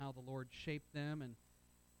Lord shaped them, and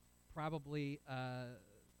probably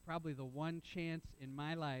the one chance in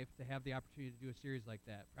my life to have the opportunity to do a series like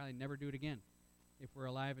that. Probably never do it again. If we're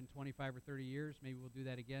alive in 25 or 30 years, maybe we'll do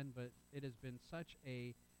that again, but it has been such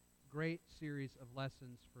a great series of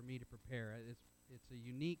lessons for me to prepare. It's a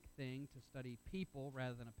unique thing to study people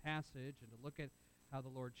rather than a passage, and to look at how the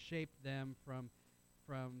Lord shaped them from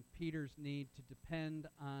Peter's need to depend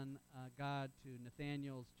on God, to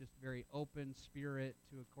Nathaniel's just very open spirit,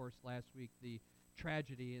 to, of course, last week, the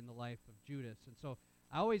tragedy in the life of Judas. And so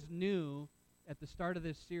I always knew at the start of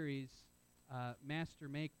this series, Master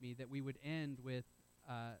Make Me, that we would end with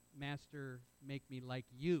Master Make Me Like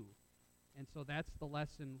You. And so that's the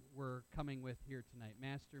lesson we're coming with here tonight.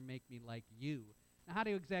 Master, make me like you. Now, how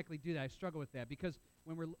do you exactly do that? I struggle with that because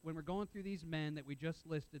when we're going through these men that we just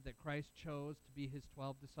listed that Christ chose to be his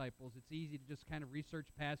 12 disciples, it's easy to just kind of research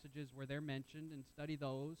passages where they're mentioned and study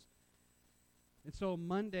those. And so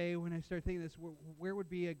Monday, when I started thinking this, where would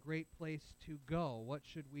be a great place to go? What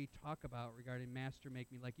should we talk about regarding Master,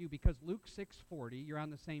 make me like you? Because Luke 6:40, you're on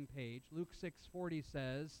the same page. Luke 6:40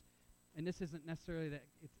 says, and this isn't necessarily that,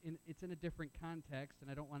 it's in a different context,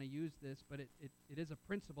 and I don't want to use this, but it is a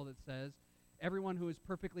principle that says, everyone who is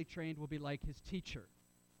perfectly trained will be like his teacher.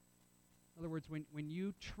 In other words, when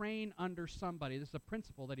you train under somebody, this is a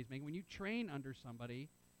principle that he's making, when you train under somebody,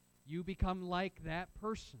 you become like that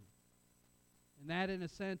person. And that, in a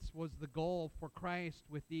sense, was the goal for Christ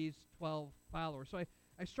with these 12 followers. So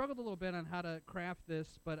I struggled a little bit on how to craft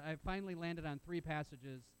this, but I finally landed on three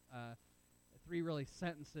passages, three really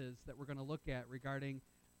sentences that we're going to look at regarding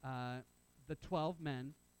the 12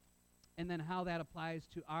 men, and then how that applies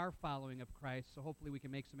to our following of Christ, so hopefully we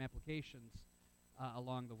can make some applications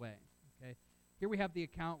along the way. Okay. Here we have the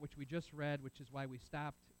account which we just read, which is why we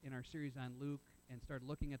stopped in our series on Luke and started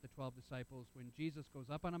looking at the 12 disciples. When Jesus goes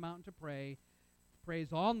up on a mountain to pray, prays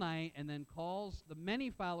all night, and then calls the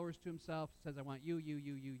many followers to himself, says, I want you, and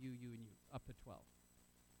you, up to 12.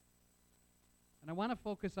 And I want to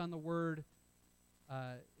focus on the word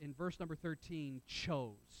in verse number 13,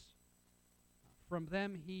 chose. From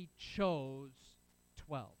them he chose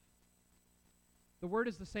 12. The word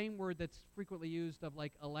is the same word that's frequently used of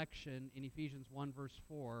like election in Ephesians 1 verse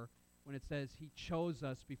 4 when it says he chose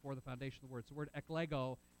us before the foundation of the world. It's the word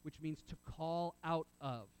eklego, which means to call out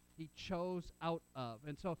of. He chose out of.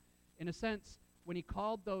 And so, in a sense, when he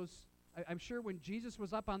called those, I'm sure when Jesus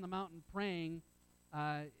was up on the mountain praying,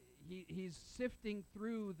 he's sifting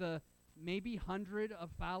through the maybe 100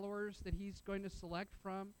 of followers that he's going to select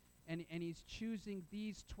from, and he's choosing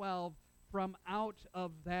these 12 from out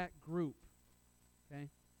of that group. Okay?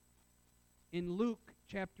 In Luke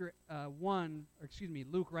chapter 1,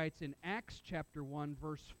 Luke writes in Acts chapter 1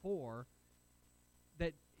 verse 4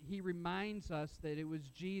 that he reminds us that it was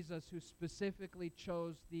Jesus who specifically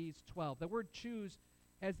chose these 12. The word choose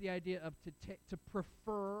has the idea of to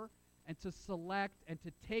prefer and to select and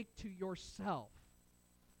to take to yourself.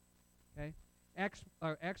 Okay? Acts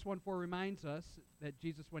 1:4 reminds us that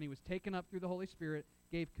Jesus, when he was taken up through the Holy Spirit,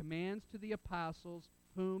 gave commands to the apostles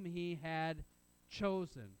whom he had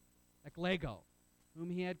chosen, eklego, whom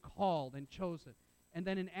he had called and chosen. And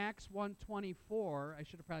then in Acts 1:24, I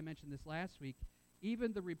should have probably mentioned this last week,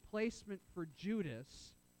 even the replacement for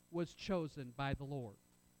Judas was chosen by the Lord.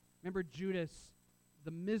 Remember Judas,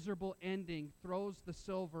 the miserable ending, throws the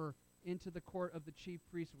silver into the court of the chief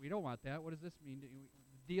priest. We don't want that. What does this mean?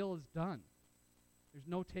 The deal is done. There's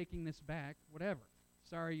no taking this back, whatever.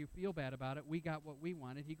 Sorry you feel bad about it. We got what we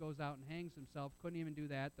wanted. He goes out and hangs himself. Couldn't even do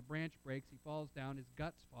that. The branch breaks. He falls down. His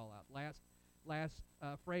guts fall out. Last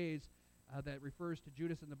phrase that refers to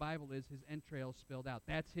Judas in the Bible is his entrails spilled out.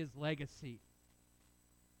 That's his legacy.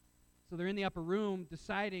 So they're in the upper room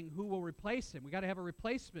deciding who will replace him. We got to have a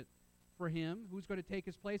replacement for him. Who's going to take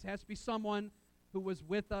his place? It has to be someone who was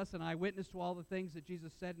with us and eyewitness to all the things that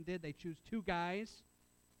Jesus said and did. They choose two guys,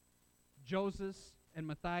 Joseph and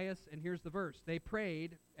Matthias, and here's the verse. They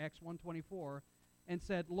prayed, Acts 1:24, and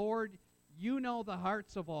said, Lord, you know the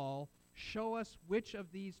hearts of all. Show us which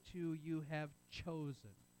of these two you have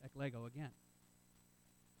chosen. Eklego again.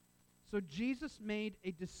 So Jesus made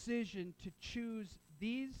a decision to choose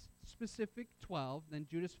these specific 12. Then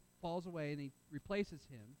Judas falls away and he replaces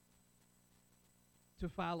him to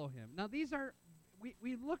follow him. Now these are,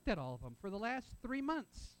 we looked at all of them for the last 3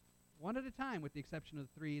 months. One at a time, with the exception of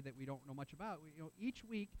the three that we don't know much about. Each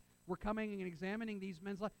week, we're coming and examining these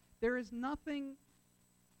men's lives. There is nothing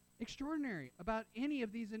extraordinary about any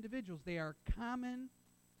of these individuals. They are common,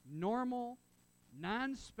 normal,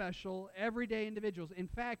 non-special, everyday individuals. In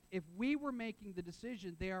fact, if we were making the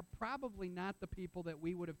decision, they are probably not the people that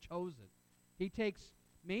we would have chosen. He takes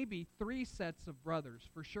maybe 3 sets of brothers.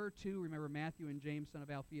 For sure 2. Remember, Matthew and James, son of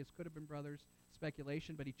Alphaeus, could have been brothers.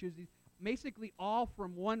 Speculation, but he chooses basically all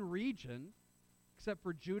from one region, except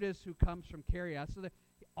for Judas, who comes from Kerioth. So they're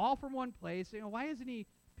all from one place. Why isn't he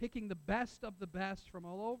picking the best of the best from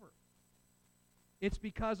all over? It's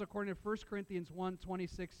because, according to 1 Corinthians 1,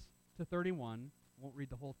 26 to 31, I won't read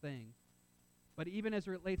the whole thing, but even as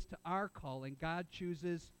it relates to our calling, God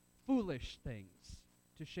chooses foolish things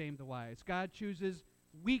to shame the wise. God chooses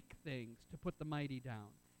weak things to put the mighty down.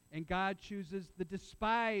 And God chooses the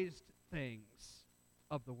despised things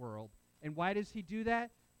of the world. And why does he do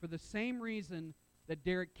that? For the same reason that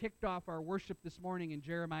Derek kicked off our worship this morning in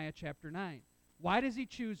Jeremiah chapter 9. Why does he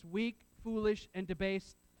choose weak, foolish, and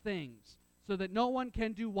debased things? So that no one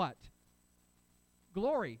can do what?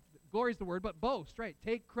 Glory. Glory is the word, but boast, right?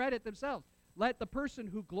 Take credit themselves. Let the person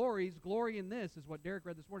who glories glory in this, is what Derek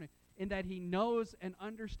read this morning, in that he knows and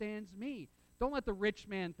understands me. Don't let the rich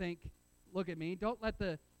man think, look at me. Don't let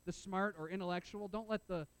the smart or intellectual, don't let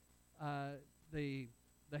the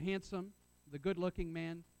handsome, the good-looking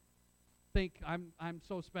man think I'm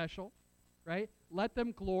so special, right? Let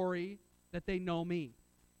them glory that they know me.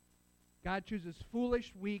 God chooses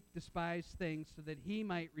foolish, weak, despised things so that he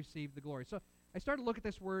might receive the glory. So I started to look at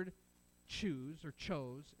this word choose or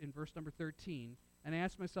chose in verse number 13, and I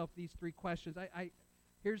asked myself these 3 questions.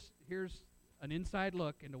 Here's an inside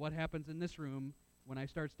look into what happens in this room when I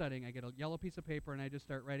start studying. I get a yellow piece of paper and I just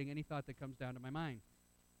start writing any thought that comes down to my mind.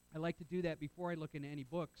 I like to do that before I look into any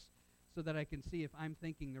books so that I can see if I'm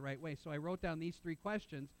thinking the right way. So I wrote down these 3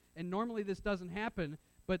 questions, and normally this doesn't happen,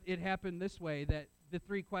 but it happened this way, that the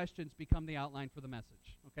 3 questions become the outline for the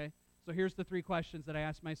message, okay? So here's the 3 questions that I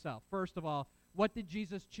asked myself. First of all, what did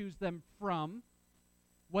Jesus choose them from?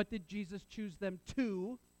 What did Jesus choose them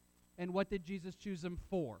to? And what did Jesus choose them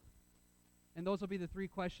for? And those will be the 3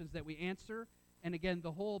 questions that we answer. And again,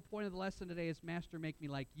 the whole point of the lesson today is, Master, make me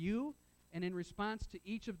like you. And in response to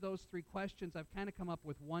each of those 3 questions, I've kind of come up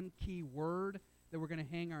with one key word that we're going to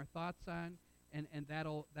hang our thoughts on. And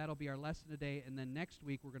that'll be our lesson today. And then next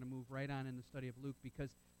week, we're going to move right on in the study of Luke,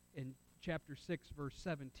 because in chapter 6, verse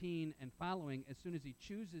 17 and following, as soon as he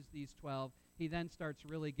chooses these 12, he then starts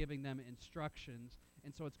really giving them instructions.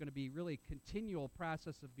 And so it's going to be really a continual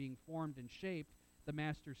process of being formed and shaped. The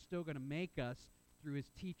Master's still going to make us through his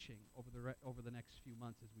teaching over the next few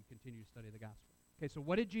months as we continue to study the gospel. Okay, so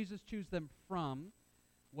what did Jesus choose them from?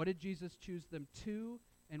 What did Jesus choose them to?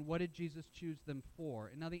 And what did Jesus choose them for?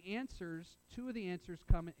 And now the answers, 2 of the answers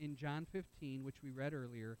come in John 15, which we read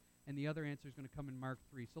earlier, and the other answer is going to come in Mark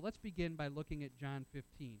 3. So let's begin by looking at John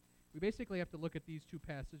 15. We basically have to look at these 2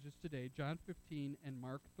 passages today, John 15 and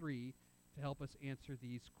Mark 3, to help us answer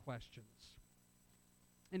these questions.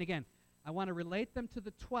 And again, I want to relate them to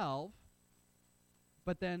the 12,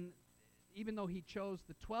 but then even though he chose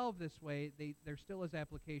the 12 this way, there still is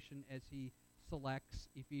application as he selects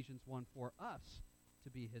Ephesians 1 for us to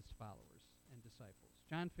be his followers and disciples.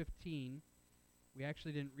 John 15, we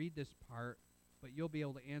actually didn't read this part, but you'll be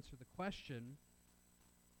able to answer the question.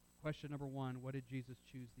 Question number 1, what did Jesus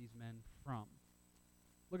choose these men from?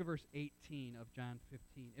 Look at verse 18 of John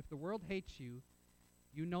 15. If the world hates you,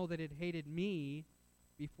 you know that it hated me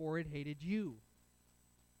before it hated you.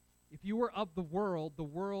 If you were of the world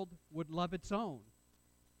would love its own.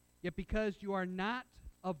 Yet because you are not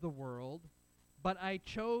of the world, but I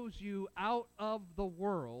chose you out of the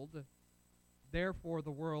world, therefore the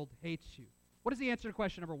world hates you. What is the answer to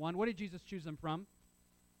question number 1? What did Jesus choose them from?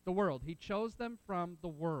 The world. He chose them from the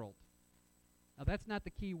world. Now that's not the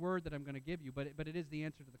key word that I'm going to give you, but it is the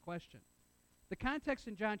answer to the question. The context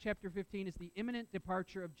in John chapter 15 is the imminent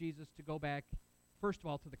departure of Jesus to go back, first of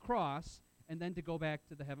all, to the cross, and then to go back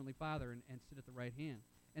to the Heavenly Father and sit at the right hand.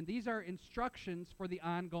 And these are instructions for the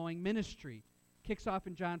ongoing ministry. Kicks off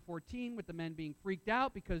in John 14 with the men being freaked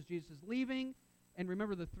out because Jesus is leaving. And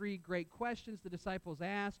remember the 3 great questions the disciples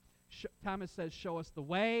asked. Thomas says, show us the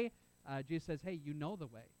way. Jesus says, hey, you know the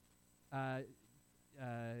way.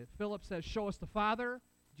 Philip says, show us the Father.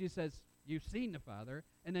 Jesus says, you've seen the Father.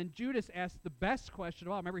 And then Judas asks the best question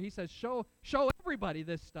of all. Remember, he says, show everybody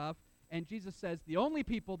this stuff. And Jesus says, the only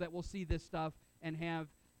people that will see this stuff and have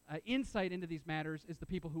insight into these matters is the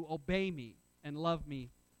people who obey me and love me,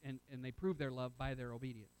 and they prove their love by their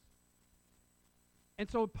obedience. And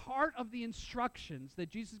so part of the instructions that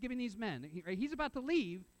Jesus is giving these men, he's about to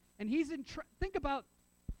leave, and he's think about,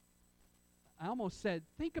 I almost said,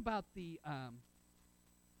 think about the,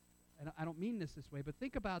 and I don't mean this way, but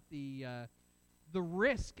think about the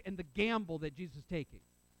risk and the gamble that Jesus is taking.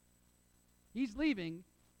 He's leaving,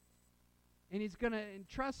 and he's going to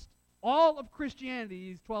entrust all of Christianity to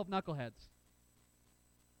these 12 knuckleheads.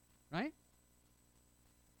 Right?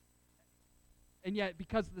 And yet,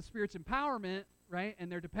 because of the Spirit's empowerment, right,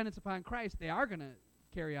 and their dependence upon Christ, they are going to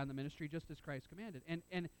carry on the ministry just as Christ commanded.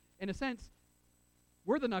 And in a sense,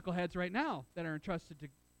 we're the knuckleheads right now that are entrusted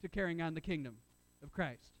to carrying on the kingdom of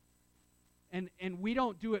Christ. And we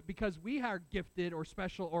don't do it because we are gifted or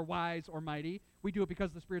special or wise or mighty. We do it because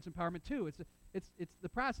of the Spirit's empowerment too. It's the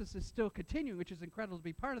process is still continuing, which is incredible to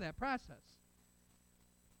be part of that process.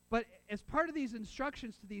 But as part of these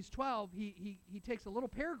instructions to these 12, he takes a little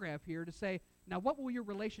paragraph here to say, now what will your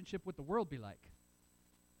relationship with the world be like?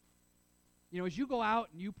 You know, as you go out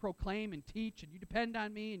and you proclaim and teach and you depend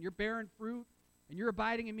on me and you're bearing fruit and you're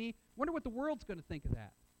abiding in me, wonder what the world's going to think of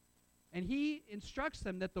that. And he instructs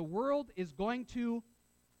them that the world is going to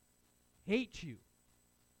hate you.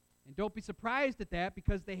 And don't be surprised at that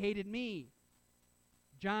because they hated me.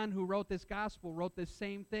 John, who wrote this gospel, wrote this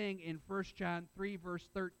same thing in 1 John 3, verse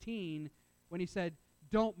 13, when he said,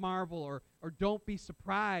 don't marvel or don't be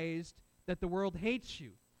surprised that the world hates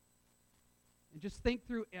you. And just think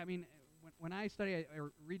through, I mean, when I study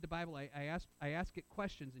or read the Bible, I ask it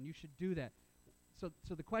questions, and you should do that.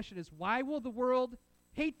 So the question is, why will the world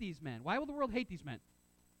hate these men? Why will the world hate these men?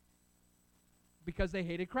 Because they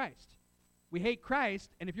hated Christ. We hate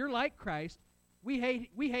Christ, and if you're like Christ, we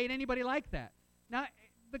hate anybody like that. Now,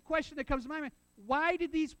 the question that comes to my mind, why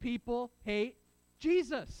did these people hate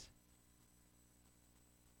Jesus?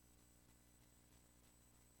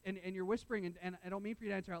 And you're whispering, and I don't mean for you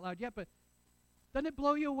to answer out loud yet, but doesn't it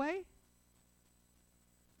blow you away?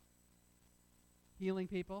 Healing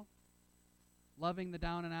people, loving the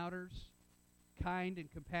down and outers, kind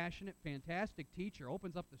and compassionate, fantastic teacher,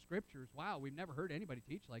 opens up the scriptures. Wow, we've never heard anybody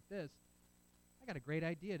teach like this. I got a great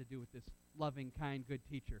idea to do with this loving, kind, good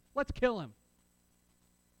teacher. Let's kill him.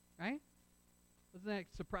 Right? Doesn't that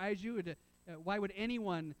surprise you? Why would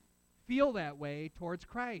anyone feel that way towards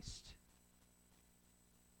Christ?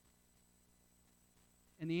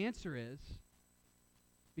 And the answer is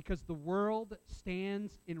because the world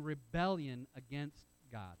stands in rebellion against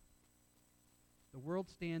God. The world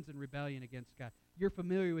stands in rebellion against God. You're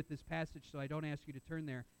familiar with this passage, so I don't ask you to turn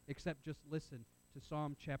there, except just listen to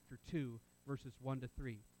Psalm chapter 2, verses 1 to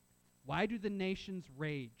 3. Why do the nations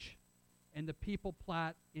rage and the people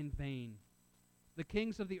plot in vain? The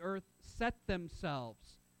kings of the earth set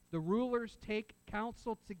themselves. The rulers take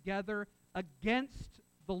counsel together against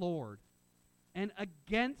the Lord and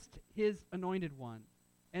against his anointed one.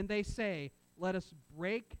 And they say, let us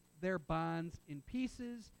break their bonds in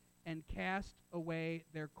pieces and cast away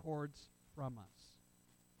their cords from us.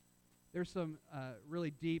 There's some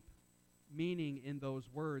really deep meaning in those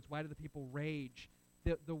words. Why do the people rage?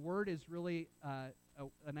 The word is really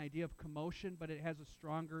an idea of commotion, but it has a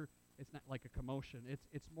stronger, it's not like a commotion.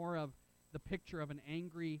 It's more of the picture of an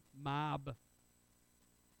angry mob.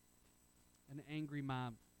 An angry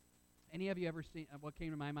mob. Any of you ever seen, what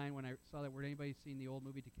came to my mind when I saw that word, anybody seen the old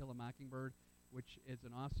movie To Kill a Mockingbird, which is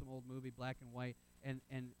an awesome old movie, black and white, and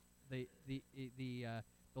the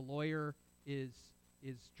lawyer is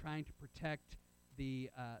trying to protect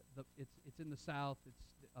it's in the South. It's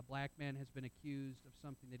a black man has been accused of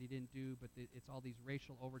something that he didn't do, but it's all these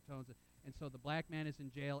racial overtones, and so the black man is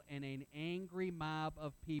in jail, and an angry mob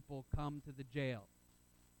of people come to the jail.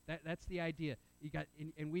 That's the idea. You got,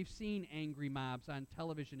 and we've seen angry mobs on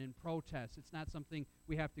television in protests. It's not something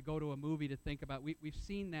we have to go to a movie to think about. We've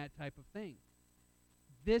seen that type of thing.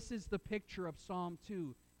 This is the picture of Psalm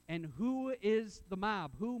 2. And who is the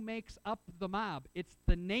mob? Who makes up the mob? It's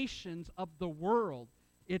the nations of the world.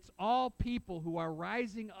 It's all people who are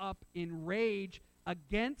rising up in rage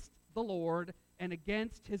against the Lord and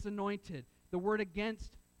against his anointed. The word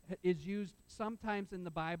against is used sometimes in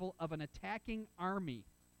the Bible of an attacking army.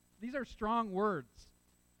 These are strong words.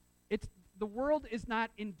 The world is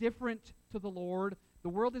not indifferent to the Lord. The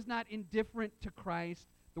world is not indifferent to Christ.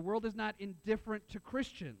 The world is not indifferent to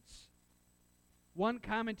Christians. One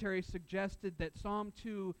commentary suggested that Psalm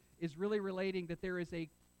 2 is really relating that there is a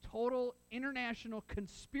total international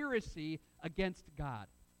conspiracy against God.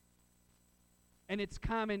 And it's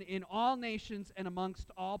common in all nations and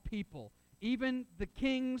amongst all people. Even the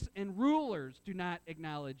kings and rulers do not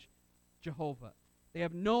acknowledge Jehovah. They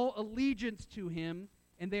have no allegiance to him,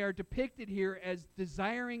 and they are depicted here as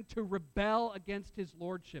desiring to rebel against his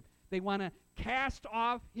lordship. They want to cast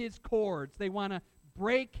off his cords. They want to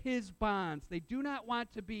break his bonds. They do not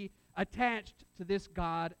want to be attached to this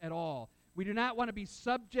God at all. We do not want to be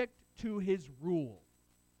subject to his rule.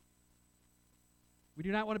 We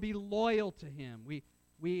do not want to be loyal to him.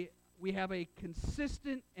 We have a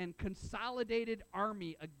consistent and consolidated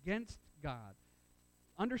army against God.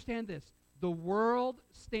 Understand this. The world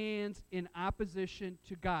stands in opposition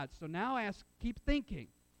to God. So now keep thinking.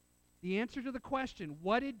 The answer to the question,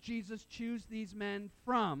 what did Jesus choose these men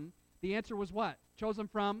from? The answer was what? Chose them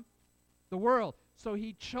from the world. So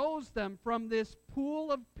he chose them from this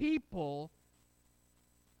pool of people.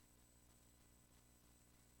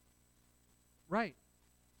 Right.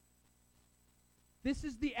 This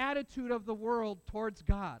is the attitude of the world towards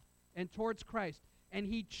God and towards Christ. And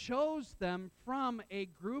he chose them from a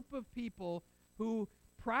group of people who,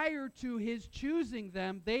 prior to his choosing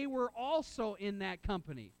them, they were also in that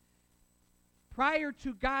company. Prior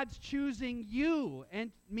to God's choosing you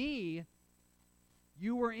and me,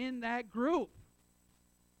 you were in that group.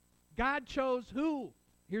 God chose who?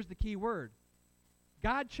 Here's the key word.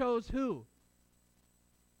 God chose who?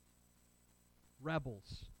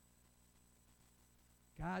 Rebels.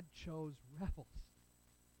 God chose rebels.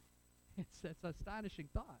 It's an astonishing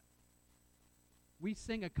thought. We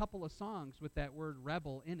sing a couple of songs with that word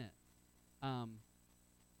rebel in it.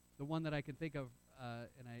 The one that I can think of,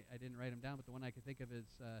 and I didn't write them down, but the one I can think of is,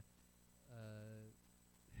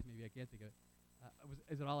 maybe I can't think of it.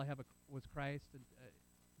 Is it all I have was Christ? And,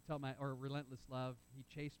 or relentless love, he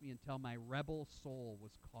chased me until my rebel soul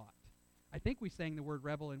was caught. I think we sang the word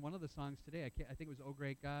rebel in one of the songs today. I think it was Oh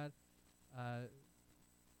Great God.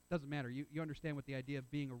 Doesn't matter. You understand what the idea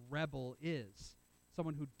of being a rebel is.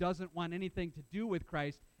 Someone who doesn't want anything to do with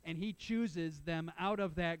Christ, and he chooses them out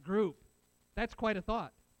of that group. That's quite a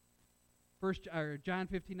thought. John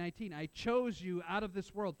 15:19, I chose you out of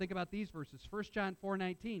this world. Think about these verses. 1 John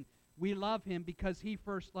 4:19, we love him because he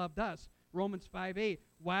first loved us. Romans 5:8,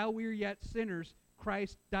 while we were yet sinners,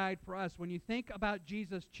 Christ died for us. When you think about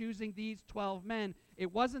Jesus choosing these 12 men,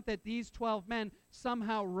 it wasn't that these 12 men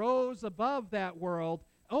somehow rose above that world.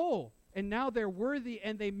 Oh, and now they're worthy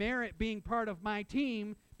and they merit being part of my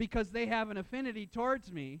team because they have an affinity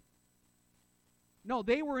towards me. No,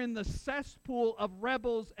 they were in the cesspool of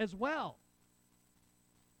rebels as well.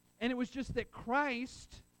 And it was just that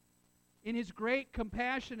Christ, in his great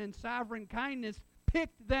compassion and sovereign kindness,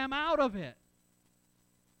 picked them out of it.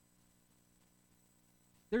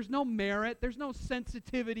 There's no merit. There's no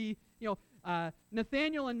sensitivity.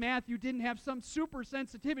 Nathaniel and Matthew didn't have some super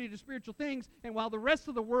sensitivity to spiritual things, and while the rest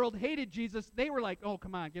of the world hated Jesus, they were like, oh,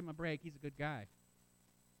 come on, give him a break. He's a good guy.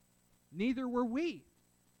 Neither were we.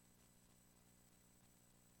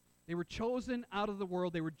 They were chosen out of the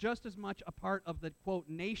world. They were just as much a part of the, quote,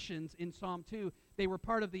 nations in Psalm 2. They were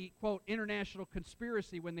part of the, quote, international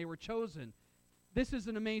conspiracy when they were chosen. This is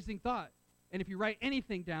an amazing thought. And if you write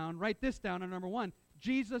anything down, write this down on number 1.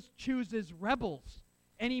 Jesus chooses rebels,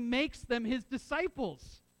 and he makes them his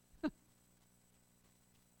disciples.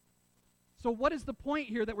 So what is the point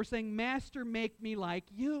here that we're saying, Master, make me like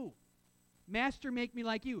you? Master, make me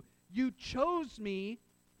like you. You chose me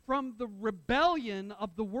from the rebellion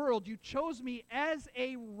of the world. You chose me as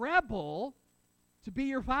a rebel to be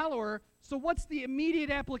your follower. So what's the immediate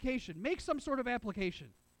application? Make some sort of application.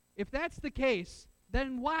 If that's the case,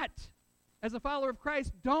 then what? As a follower of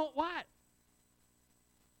Christ, don't what?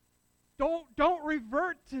 Don't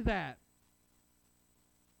revert to that.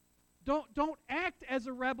 Don't act as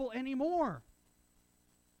a rebel anymore.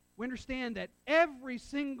 We understand that every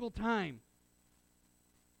single time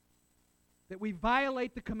that we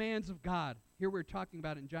violate the commands of God, here we're talking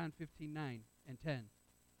about in John 15:9 and 10,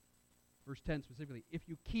 verse 10 specifically, if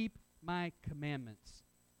you keep my commandments.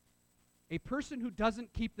 A person who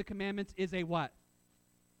doesn't keep the commandments is a what?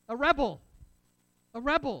 A rebel. A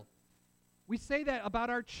rebel. We say that about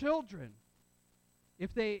our children.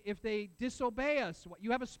 If they disobey us,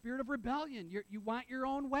 you have a spirit of rebellion. You want your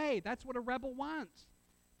own way. That's what a rebel wants.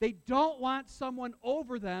 They don't want someone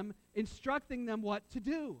over them instructing them what to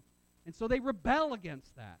do. And so they rebel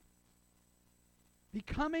against that.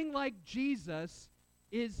 Becoming like Jesus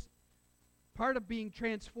is part of being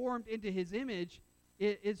transformed into his image,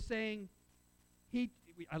 is saying,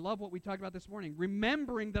 I love what we talked about this morning,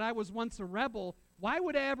 remembering that I was once a rebel. Why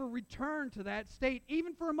would I ever return to that state,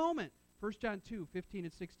 even for a moment? 1 John 2:15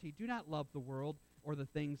 and 16, do not love the world or the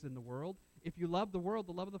things in the world. If you love the world,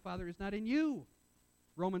 the love of the Father is not in you.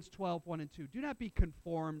 Romans 12:1 and 2, do not be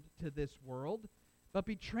conformed to this world, but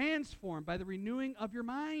be transformed by the renewing of your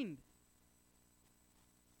mind.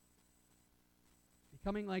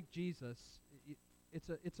 Becoming like Jesus,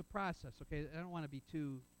 it's a process, okay? I don't want to be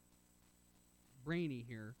too brainy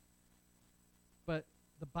here, but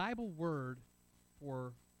the Bible word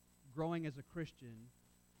for growing as a Christian,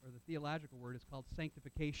 or the theological word, is called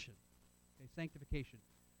sanctification. Okay, sanctification.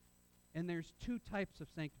 And there's two types of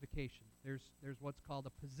sanctification. There's what's called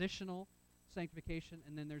a positional sanctification,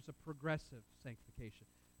 and then there's a progressive sanctification.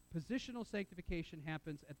 Positional sanctification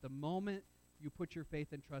happens at the moment you put your faith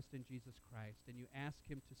and trust in Jesus Christ, and you ask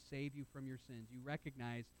him to save you from your sins. You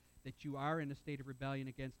recognize that you are in a state of rebellion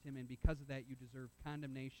against him, and because of that you deserve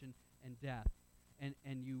condemnation and death.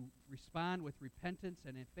 And you respond with repentance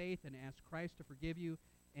and in faith and ask Christ to forgive you,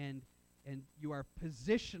 and you are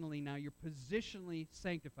positionally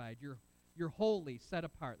sanctified. You're holy, set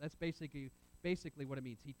apart. That's basically what it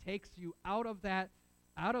means. He takes you out of that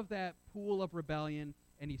pool of rebellion,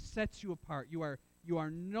 and he sets you apart. You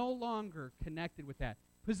are no longer connected with that.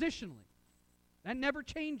 Positionally. That never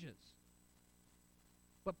changes.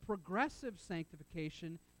 But progressive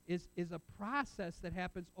sanctification is a process that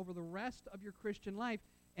happens over the rest of your Christian life,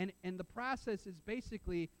 and the process is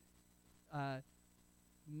basically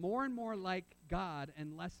more and more like God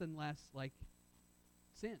and less like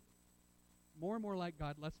sin. More and more like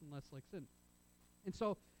God, less and less like sin. And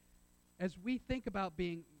so, as we think about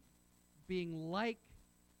being like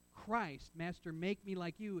Christ, Master, make me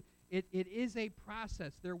like you, it is a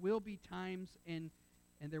process. There will be times and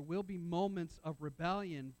there will be moments of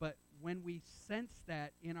rebellion, but when we sense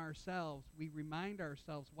that in ourselves, we remind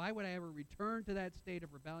ourselves, why would I ever return to that state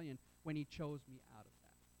of rebellion when he chose me out of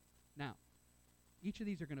that? Now, each of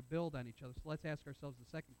these are going to build on each other, so let's ask ourselves the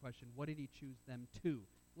second question: what did he choose them to?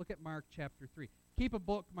 Look at Mark chapter 3. Keep a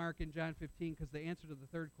bookmark in John 15, because the answer to the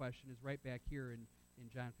third question is right back here in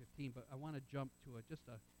John 15, but I want to jump to just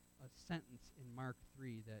a sentence in Mark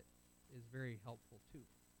 3 that is very helpful too.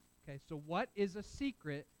 Okay, so what is a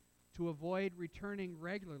secret to avoid returning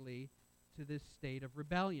regularly to this state of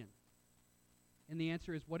rebellion? And the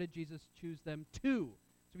answer is, what did Jesus choose them to?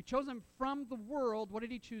 So he chose them from the world. What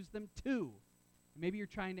did he choose them to? And maybe you're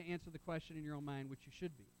trying to answer the question in your own mind, which you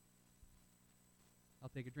should be. I'll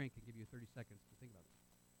take a drink and give you 30 seconds to think about it.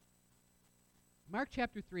 Mark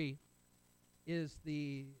chapter 3 is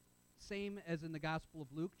the same as in the Gospel of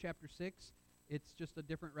Luke chapter 6. It's just a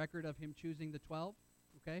different record of him choosing the 12.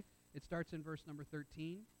 Okay? It starts in verse number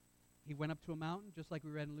 13. He went up to a mountain, just like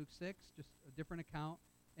we read in Luke 6, just a different account,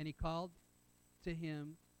 and he called to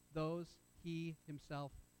him those he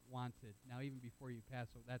himself wanted. Now, even before you pass,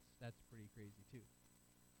 so that's pretty crazy too.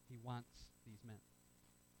 He wants these men.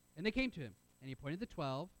 And they came to him, and he appointed the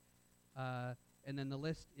 12, and then the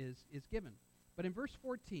list is given. But in verse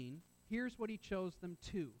 14, here's what he chose them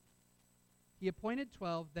to. He appointed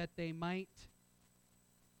 12 that they might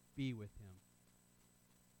be with him.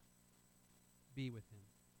 Be with him.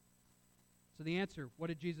 So the answer, what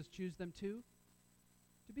did Jesus choose them to?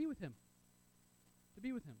 To be with him. To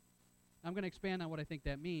be with him. I'm going to expand on what I think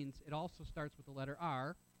that means. It also starts with the letter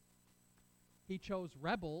R. He chose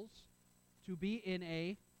rebels to be in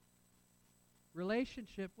a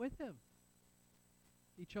relationship with him.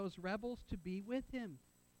 He chose rebels to be with him,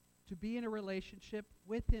 to be in a relationship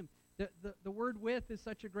with him. The word "with" is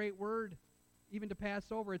such a great word, even to pass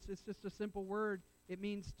over. It's just a simple word. It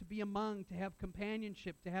means to be among, to have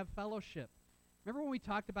companionship, to have fellowship. Remember when we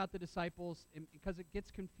talked about the disciples, because it gets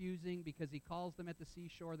confusing, because he calls them at the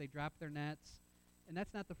seashore, they drop their nets, and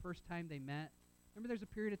that's not the first time they met. Remember there's a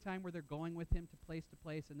period of time where they're going with him to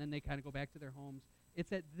place, and then they kind of go back to their homes.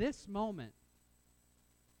 It's at this moment,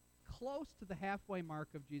 close to the halfway mark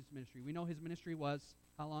of Jesus' ministry. We know his ministry was,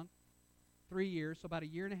 how long? 3 years. So about a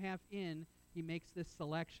year and a half in, he makes this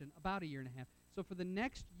selection, about a year and a half. So for the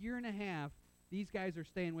next year and a half, these guys are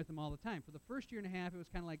staying with him all the time. For the first year and a half, it was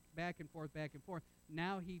kind of like back and forth, back and forth.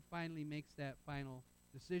 Now he finally makes that final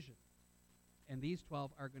decision. And these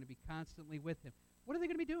 12 are going to be constantly with him. What are they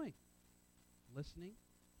going to be doing? Listening,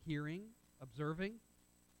 hearing, observing.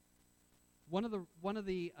 One of the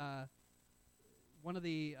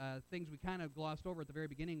things we kind of glossed over at the very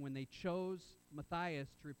beginning, when they chose Matthias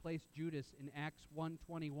to replace Judas in Acts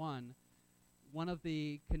 1:21, one of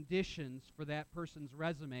the conditions for that person's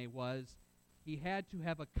resume was he had to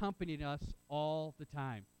have accompanied us all the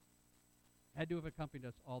time. Had to have accompanied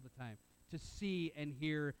us all the time to see and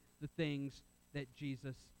hear the things that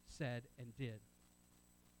Jesus said and did.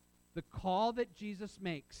 The call that Jesus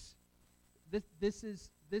makes, this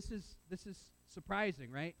is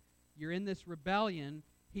surprising, right? You're in this rebellion.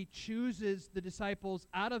 He chooses the disciples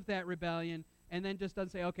out of that rebellion and then just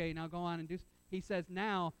doesn't say, okay, now go on and do. He says,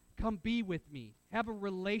 now come be with me. Have a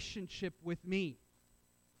relationship with me.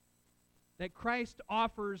 That Christ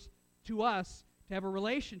offers to us to have a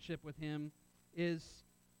relationship with him is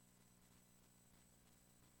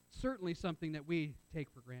certainly something that we take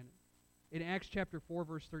for granted. In Acts chapter 4,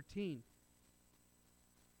 verse 13,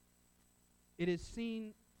 it is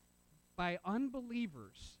seen by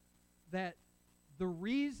unbelievers that the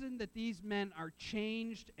reason that these men are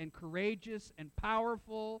changed and courageous and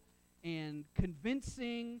powerful and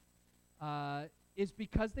convincing is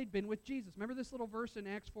because they'd been with Jesus. Remember this little verse in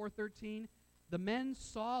Acts 4:13? The men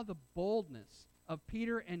saw the boldness of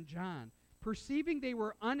Peter and John, perceiving they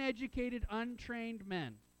were uneducated, untrained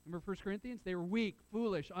men. Remember 1 Corinthians? They were weak,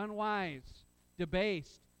 foolish, unwise,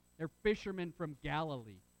 debased. They're fishermen from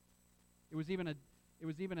Galilee. It was even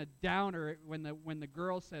a downer when the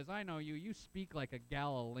girl says, "I know you. You speak like a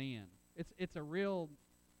Galilean." It's a real.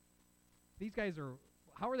 These guys are.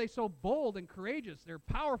 How are they so bold and courageous? They're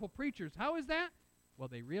powerful preachers. How is that? Well,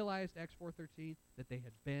 they realized, Acts 4:13, that they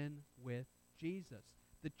had been with Jesus.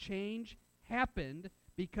 The change happened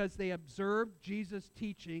because they observed Jesus'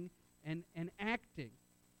 teaching and acting.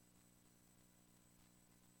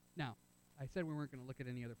 Now, I said we weren't going to look at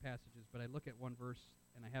any other passages, but I look at one verse,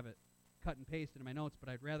 and I have it cut and pasted in my notes, but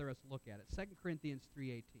I'd rather us look at it. 2 Corinthians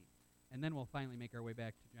 3:18. And then we'll finally make our way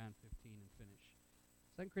back to John 15 and finish.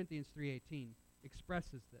 2 Corinthians 3:18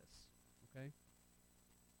 expresses this, okay?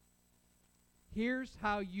 Here's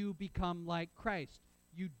how you become like Christ.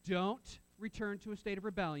 You don't return to a state of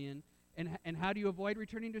rebellion. And how do you avoid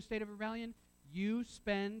returning to a state of rebellion? You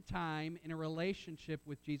spend time in a relationship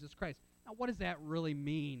with Jesus Christ. Now, what does that really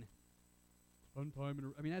mean? Spend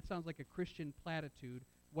time I mean, that sounds like a Christian platitude.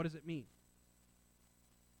 What does it mean?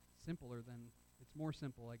 It's more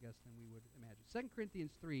simple, I guess, than we would imagine. 2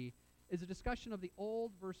 Corinthians 3 is a discussion of the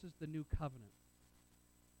old versus the new covenant.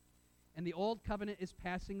 And the old covenant is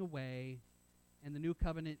passing away, and the new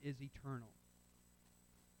covenant is eternal.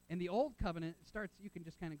 And the old covenant starts, you can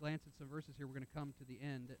just kind of glance at some verses here. We're going to come to the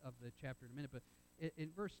end of the chapter in a minute. But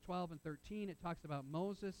in verse 12 and 13, it talks about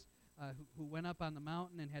Moses who went up on the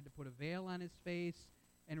mountain and had to put a veil on his face.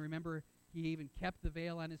 And remember, he even kept the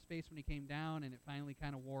veil on his face when he came down, and it finally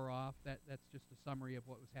kind of wore off. That's just a summary of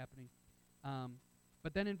what was happening.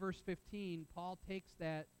 But then in verse 15, Paul takes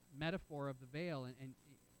that metaphor of the veil and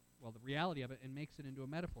the reality of it, and makes it into a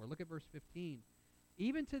metaphor. Look at verse 15.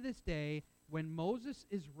 Even to this day, when Moses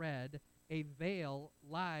is read, a veil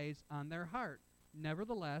lies on their heart.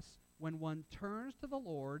 Nevertheless, when one turns to the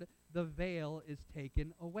Lord, the veil is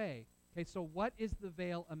taken away. Okay, so what is the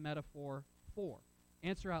veil a metaphor for?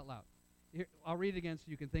 Answer out loud. Here, I'll read it again so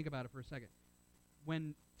you can think about it for a second.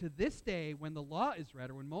 When to this day, when the law is read,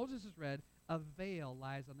 or when Moses is read, a veil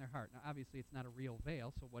lies on their heart. Now, obviously, it's not a real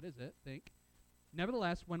veil, so what is it? Think.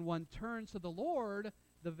 Nevertheless, when one turns to the Lord,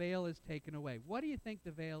 the veil is taken away. What do you think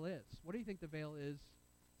the veil is? What do you think the veil is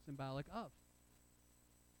symbolic of?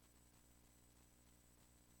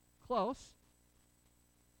 Close.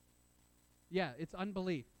 Yeah, it's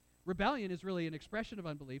unbelief. Rebellion is really an expression of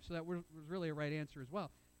unbelief, so that was really a right answer as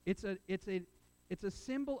well. It's a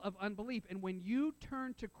symbol of unbelief, and when you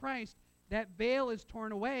turn to Christ, that veil is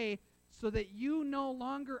torn away so that you no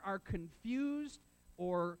longer are confused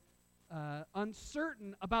or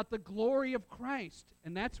uncertain about the glory of Christ.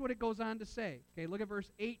 And that's what it goes on to say. Okay, look at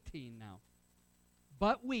verse 18 now.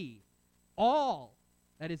 But we, all,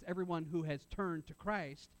 that is everyone who has turned to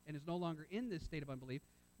Christ and is no longer in this state of unbelief,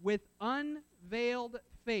 with unveiled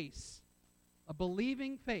face, a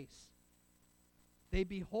believing face, they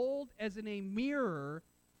behold as in a mirror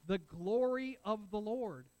the glory of the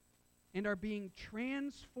Lord, and are being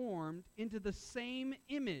transformed into the same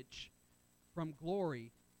image from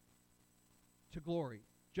glory to glory,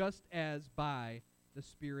 just as by the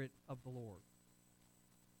Spirit of the Lord.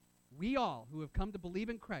 We all who have come to believe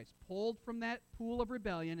in Christ, pulled from that pool of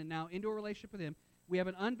rebellion and now into a relationship with Him, we have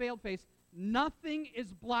an unveiled face. Nothing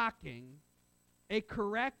is blocking a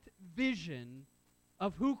correct vision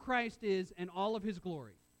of who Christ is and all of His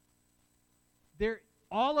glory.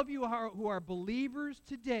 All of you who are believers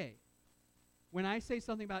today, when I say,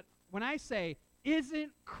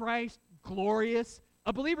 isn't Christ glorious?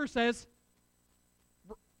 A believer says,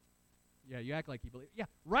 yeah, you act like you believe. Yeah,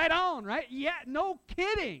 right on, right? Yeah, no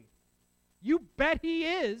kidding. You bet He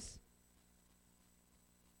is.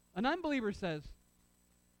 An unbeliever says,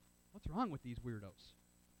 what's wrong with these weirdos?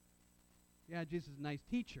 Yeah, Jesus is a nice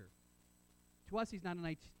teacher. To us, He's not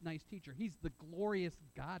a nice teacher. He's the glorious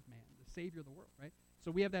God-man, the Savior of the world, right?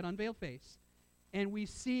 So we have that unveiled face, and we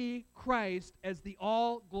see Christ as the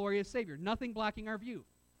all-glorious Savior, nothing blocking our view.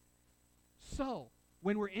 So,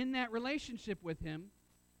 when we're in that relationship with Him,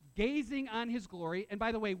 gazing on His glory, and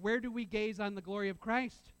by the way, where do we gaze on the glory of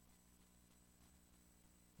Christ?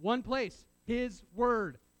 One place, His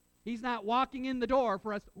Word. He's not walking in the door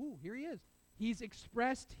for us. Ooh, here He is. He's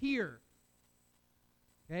expressed here.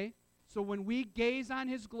 Okay? So when we gaze on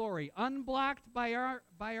His glory, unblocked by our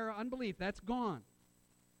unbelief, that's gone.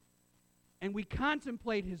 And we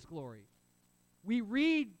contemplate His glory. We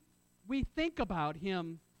think about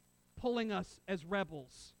Him pulling us as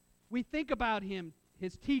rebels. We think about Him,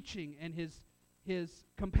 His teaching and His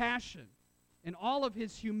compassion and all of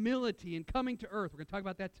His humility and coming to earth. We're going to talk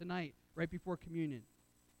about that tonight, right before communion.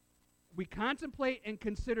 we contemplate and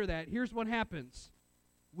consider that, here's what happens.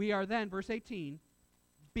 We are then, verse 18,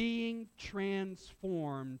 being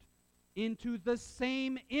transformed into the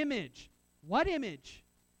same image. What image?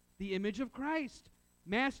 The image of Christ.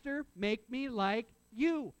 Master, make me like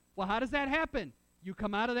you. Well, how does that happen? You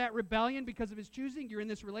come out of that rebellion because of his choosing. You're in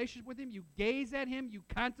this relationship with him. You gaze at him. You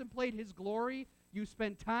contemplate his glory. You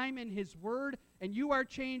spend time in his word, and you are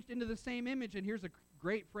changed into the same image. And here's a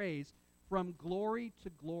great phrase, from glory to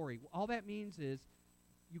glory. All that means is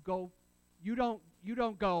you don't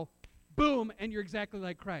go, boom, and you're exactly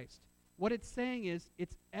like Christ. What it's saying is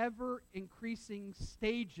it's ever-increasing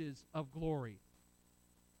stages of glory.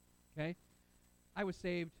 Okay? I was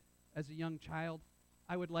saved as a young child.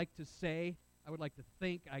 I would like to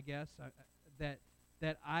think, I guess,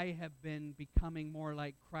 that I have been becoming more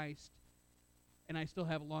like Christ, and I still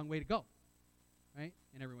have a long way to go. Right?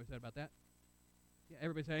 And everyone said about that. Yeah,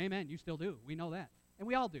 everybody said, amen, you still do. We know that. And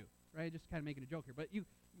we all do, right? Just kind of making a joke here. But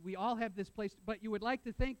we all have this place, but you would like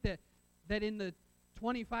to think that in the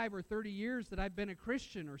 25 or 30 years that I've been a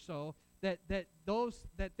Christian or so, that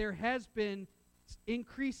there has been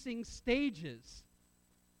increasing stages,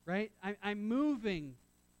 right? I'm moving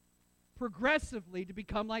progressively to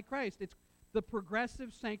become like Christ. It's the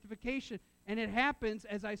progressive sanctification, and it happens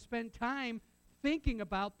as I spend time thinking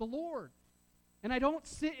about the Lord. And I don't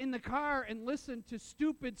sit in the car and listen to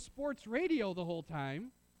stupid sports radio the whole time.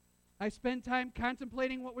 I spend time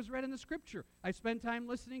contemplating what was read in the Scripture. I spend time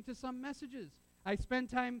listening to some messages. I spend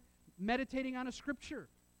time meditating on a Scripture.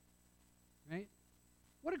 Right?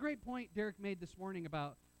 What a great point Derek made this morning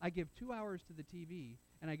about I give 2 hours to the TV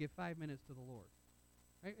and I give 5 minutes to the Lord.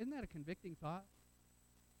 Right? Isn't that a convicting thought?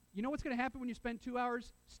 You know what's going to happen when you spend 2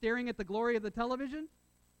 hours staring at the glory of the television?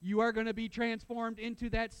 You are going to be transformed into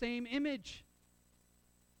that same image.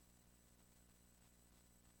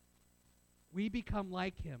 We become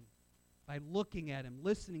like him by looking at him,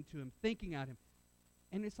 listening to him, thinking on him.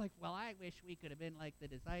 And it's like, well, I wish we could have been like the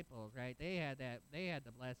disciples, right? They had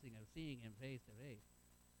the blessing of seeing him face to face.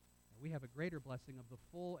 We have a greater blessing of the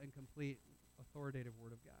full and complete authoritative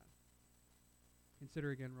Word of God.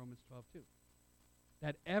 Consider again Romans 12:2.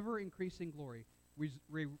 That ever-increasing glory,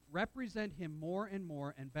 we represent him more and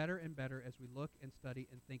more and better as we look and study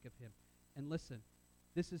and think of him. And listen,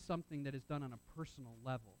 this is something that is done on a personal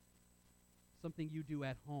level, something you do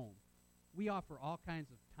at home. We offer all kinds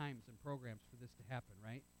of times and programs for this to happen,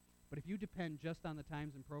 right? But if you depend just on the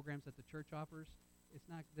times and programs that the church offers, it's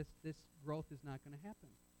not this growth is not going to happen.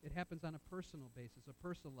 It happens on a personal basis, a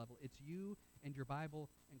personal level. It's you and your Bible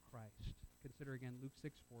and Christ. Consider again Luke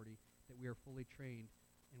 6:40, that we are fully trained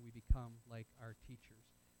and we become like our teachers.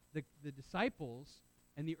 The disciples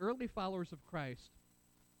and the early followers of Christ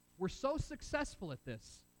were so successful at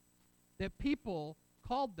this that people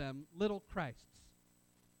called them little Christs.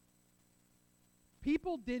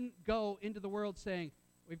 People didn't go into the world saying,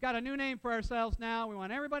 we've got a new name for ourselves now. We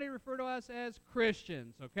want everybody to refer to us as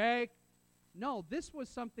Christians, okay? No, this was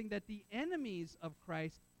something that the enemies of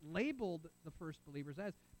Christ labeled the first believers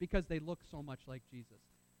as because they look so much like Jesus.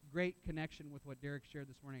 Great connection with what Derek shared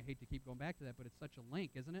this morning. I hate to keep going back to that, but it's such a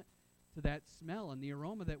link, isn't it, to that smell and the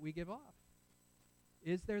aroma that we give off.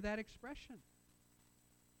 Is there that expression?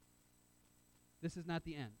 This is not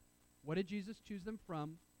the end. What did Jesus choose them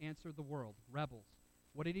from? Answer the world, rebels.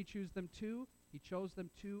 What did he choose them to? He chose them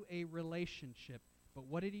to a relationship. But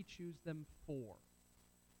what did he choose them for?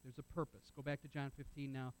 There's a purpose. Go back to John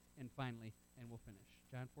 15 now, and finally, and we'll finish.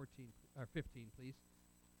 John 15, please.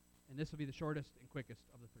 And this will be the shortest and quickest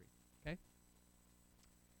of the three, okay?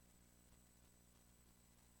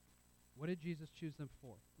 What did Jesus choose them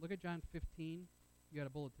for? Look at John 15. You got a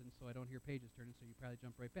bulletin, so I don't hear pages turning, so you probably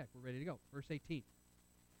jump right back. We're ready to go. Verse 18.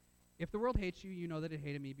 If the world hates you, you know that it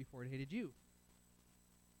hated me before it hated you.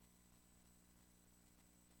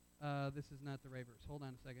 This is not the right verse. Hold on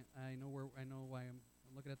a second. I know why I'm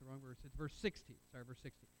looking at the wrong verse. It's verse 16. Sorry, verse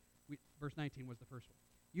 16. Verse 19 was the first one.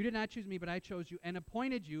 You did not choose me, but I chose you and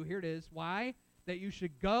appointed you. Here it is. Why? That you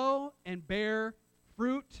should go and bear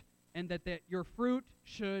fruit, and that your fruit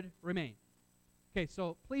should remain. Okay,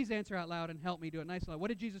 so please answer out loud and help me do it nice and loud. What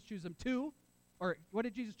did Jesus choose them to? Or what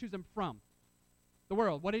did Jesus choose them from? The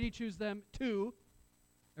world. What did he choose them to?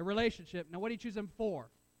 A relationship. Now, what did he choose them for?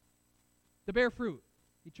 To bear fruit.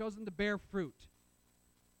 He chose them to bear fruit.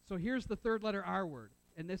 So here's the third letter R word,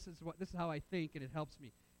 and this is how I think, and it helps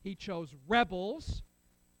me. He chose rebels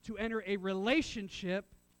to enter a relationship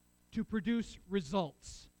to produce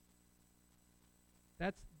results.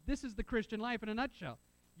 This is the Christian life in a nutshell.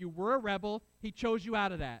 You were a rebel. He chose you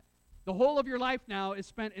out of that. The whole of your life now is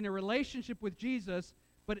spent in a relationship with Jesus,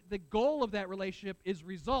 but the goal of that relationship is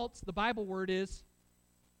results. The Bible word is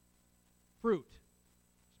Fruit.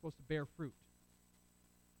 We're supposed to bear fruit.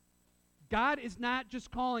 God is not just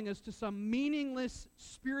calling us to some meaningless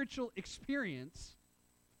spiritual experience,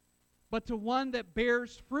 but to one that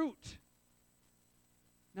bears fruit.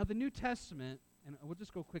 Now, the New Testament, and we'll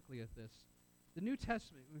just go quickly at this. The New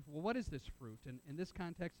Testament, well, what is this fruit? And in this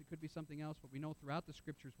context, it could be something else, but we know throughout the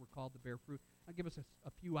Scriptures we're called to bear fruit. I'll give us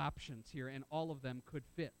a few options here, and all of them could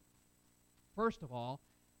fit. First of all,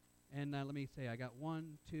 and let me say, I got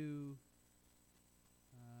 1, 2,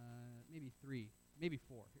 maybe 3, maybe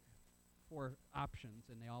 4. 4 options,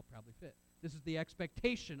 and they all probably fit. This is the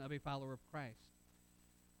expectation of a follower of Christ.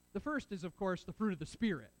 The first is, of course, the fruit of the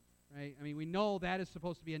Spirit, right? I mean, we know that is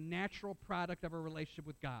supposed to be a natural product of our relationship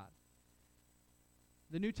with God.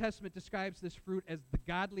 The New Testament describes this fruit as the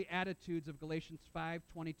godly attitudes of Galatians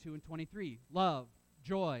 5:22 and 23. Love,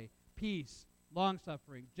 joy, peace,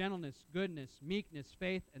 long-suffering, gentleness, goodness, meekness,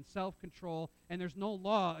 faith, and self-control, and there's no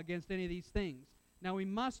law against any of these things. Now, we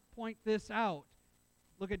must point this out.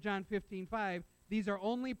 Look at John 15:5. These are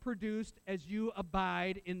only produced as you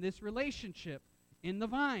abide in this relationship, in the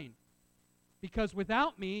vine. Because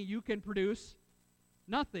without me, you can produce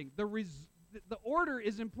nothing. The order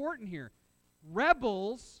is important here.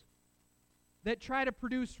 Rebels that try to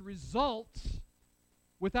produce results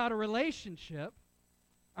without a relationship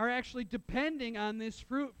are actually depending on this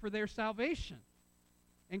fruit for their salvation.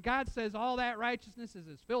 And God says all that righteousness is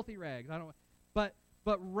as filthy rags. But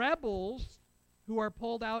rebels who are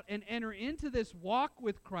pulled out and enter into this walk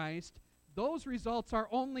with Christ, those results are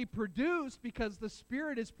only produced because the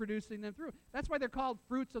Spirit is producing them through. That's why they're called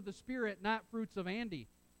fruits of the Spirit, not fruits of Andy.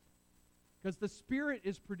 Because the Spirit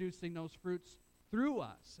is producing those fruits through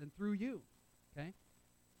us and through you. Okay?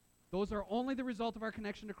 Those are only the result of our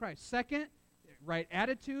connection to Christ. Second, right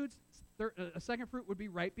attitudes. A second fruit would be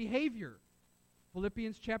right behavior.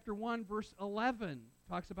 Philippians chapter 1, verse 11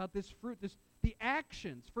 talks about this fruit, the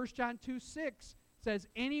actions. 1 John 2:6 says,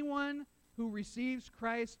 anyone who receives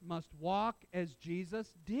Christ must walk as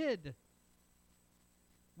Jesus did.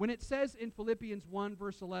 When it says in Philippians 1,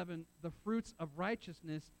 verse 11, the fruits of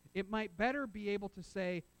righteousness, it might better be able to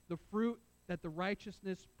say the fruit that the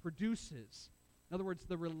righteousness produces. In other words,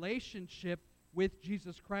 the relationship with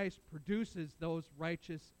Jesus Christ produces those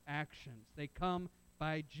righteous actions. They come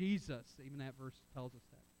by Jesus. Even that verse tells us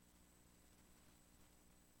that.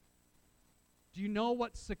 Do you know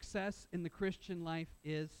what success in the Christian life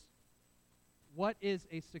is? What is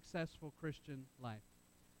a successful Christian life?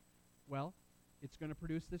 Well, it's going to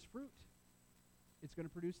produce this fruit. It's going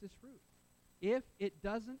to produce this fruit. If it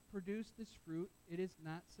doesn't produce this fruit, it is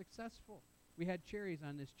not successful. We had cherries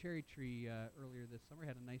on this cherry tree earlier this summer. We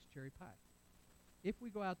had a nice cherry pie. If we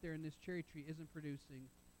go out there and this cherry tree isn't producing,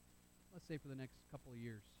 let's say for the next couple of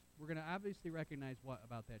years, we're going to obviously recognize what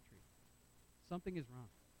about that tree? Something is wrong.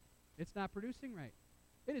 It's not producing right.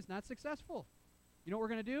 It is not successful. You know what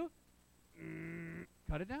we're going to do?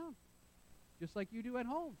 Cut it down. Just like you do at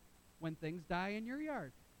home when things die in your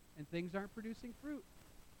yard and things aren't producing fruit.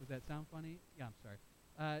 Does that sound funny? Yeah, I'm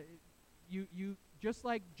sorry. You just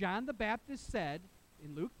like John the Baptist said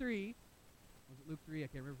in Luke 3, was it Luke 3? I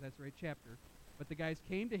can't remember if that's the right chapter. But the guys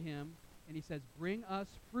came to him and he says, bring us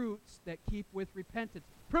fruits that keep with repentance.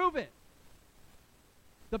 Prove it.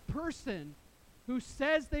 The person who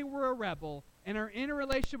says they were a rebel and are in a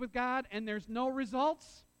relationship with God and there's no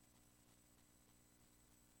results,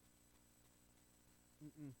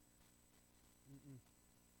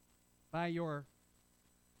 by your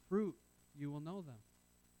fruit you will know them.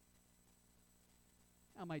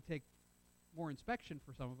 Now, it might take more inspection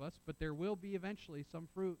for some of us, but there will be eventually some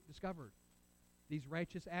fruit discovered. These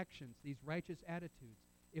righteous actions, these righteous attitudes,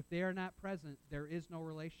 if they are not present, there is no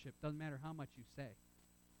relationship. Doesn't matter how much you say.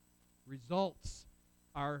 Results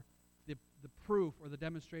are the proof or the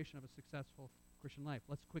demonstration of a successful Christian life.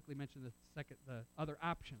 Let's quickly mention the other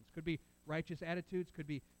options. Could be righteous attitudes, could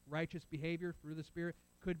be righteous behavior through the Spirit,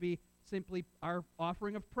 could be simply our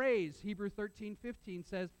offering of praise. Hebrews 13:15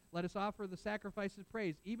 says, let us offer the sacrifice of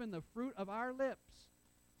praise, even the fruit of our lips.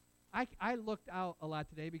 I looked out a lot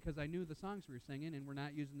today because I knew the songs we were singing, and we're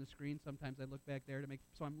not using the screen. Sometimes I look back there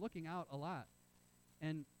so I'm looking out a lot.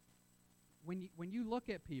 And when you look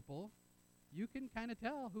at people, you can kind of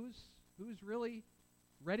tell who's really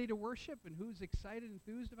ready to worship and who's excited and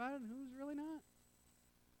enthused about it and who's really not.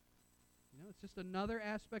 You know, it's just another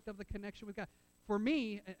aspect of the connection with God. For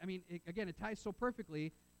me, I mean, again, it ties so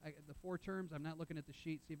perfectly. The 4 terms, I'm not looking at the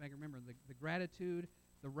sheet, see if I can remember. The gratitude,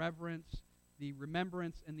 the reverence, the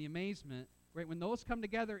remembrance, and the amazement. Right? When those come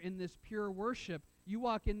together in this pure worship, you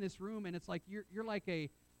walk in this room and it's like you're like a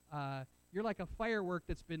firework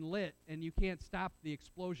that's been lit and you can't stop the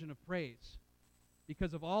explosion of praise.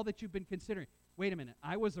 because of all that you've been considering. Wait a minute,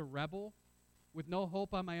 I was a rebel with no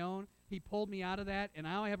hope on my own. He pulled me out of that, and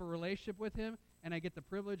now I have a relationship with him, and I get the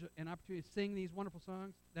privilege and opportunity to sing these wonderful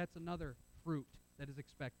songs. That's another fruit that is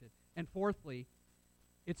expected. And fourthly,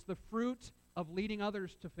 it's the fruit of leading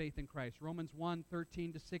others to faith in Christ. Romans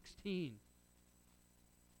 1:13-16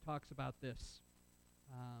 talks about this.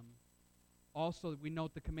 Also, we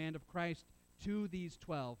note the command of Christ to these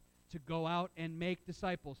 12 to go out and make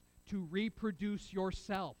disciples, to reproduce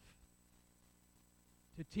yourself,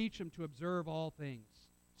 to teach them to observe all things.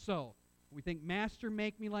 So, we think, Master,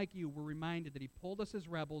 make me like you. We're reminded that he pulled us as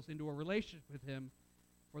rebels into a relationship with him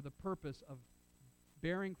for the purpose of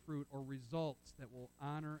bearing fruit or results that will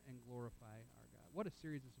honor and glorify our God. What a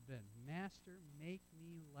series this has been. Master, make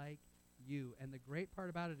me like you. And the great part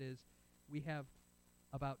about it is we have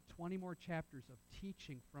about 20 more chapters of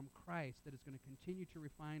teaching from Christ that is going to continue to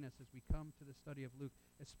refine us as we come to the study of Luke,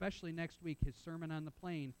 especially next week, his Sermon on the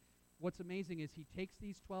Plain. What's amazing is he takes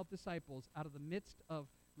these 12 disciples out of the midst of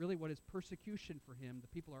really what is persecution for him. The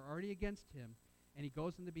people are already against him, and he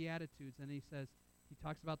goes in the Beatitudes, and he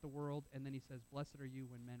talks about the world, and then he says, blessed are you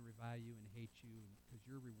when men revile you and hate you, because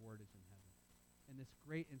your reward is in heaven. And this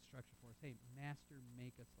great instruction for us, hey, Master,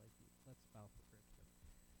 make us like you. Let's bow for prayer together.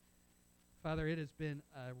 Father, it has been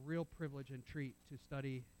a real privilege and treat to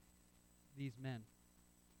study these men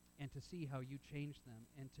and to see how you changed them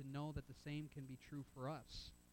and to know that the same can be true for us.